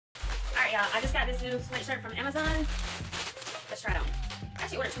Alright, y'all. I just got this new sweatshirt from Amazon. Let's try it on. I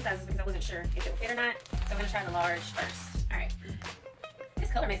actually ordered 2 sizes because I wasn't sure if it would fit or not. So I'm going to try the large first. Alright.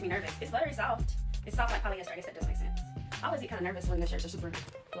 This color makes me nervous. It's buttery soft. It's soft like polyester. I guess that does make sense. I always get kind of nervous when the shirts are super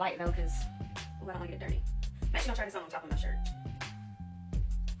light though because I don't want to get it dirty. I'm actually going to try this on top of my shirt.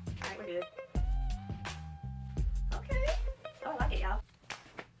 Alright, we're good. Okay. Oh, I like it, y'all.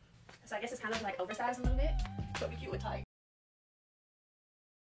 So I guess it's kind of like oversized a little bit. But be cute with tight.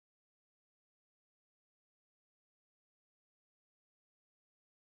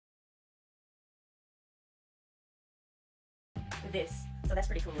 With this. So that's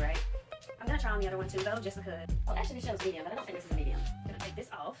pretty cool, right? I'm going to try on the other one too though, just because. Oh, actually this shows medium, but I don't think this is a medium. I'm going to take this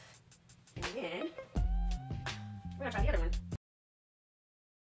off. And then we're going to try the other one.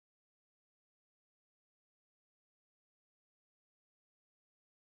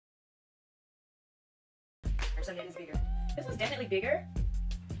 So yeah, it's bigger. This one's definitely bigger.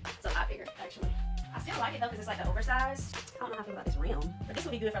 It's a lot bigger, actually. I still like it though because it's like the oversized. I don't know how I feel about this rim, but this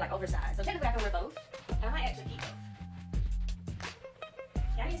would be good for like oversized. So technically I can wear both. And I might actually keep both.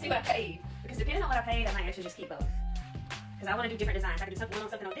 Yeah, I need to see what I paid. Because depending on what I paid, I might actually just keep both. Because I want to do different designs. I can do something on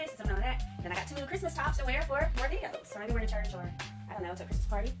this and something on that. And then I got 2 Christmas tops to wear for more videos. So maybe we're in church or, I don't know, to a Christmas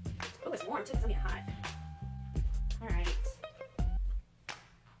party. Oh, it's warm too. It's gonna get hot. Alright.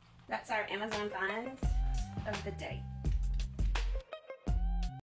 That's our Amazon finds of the day.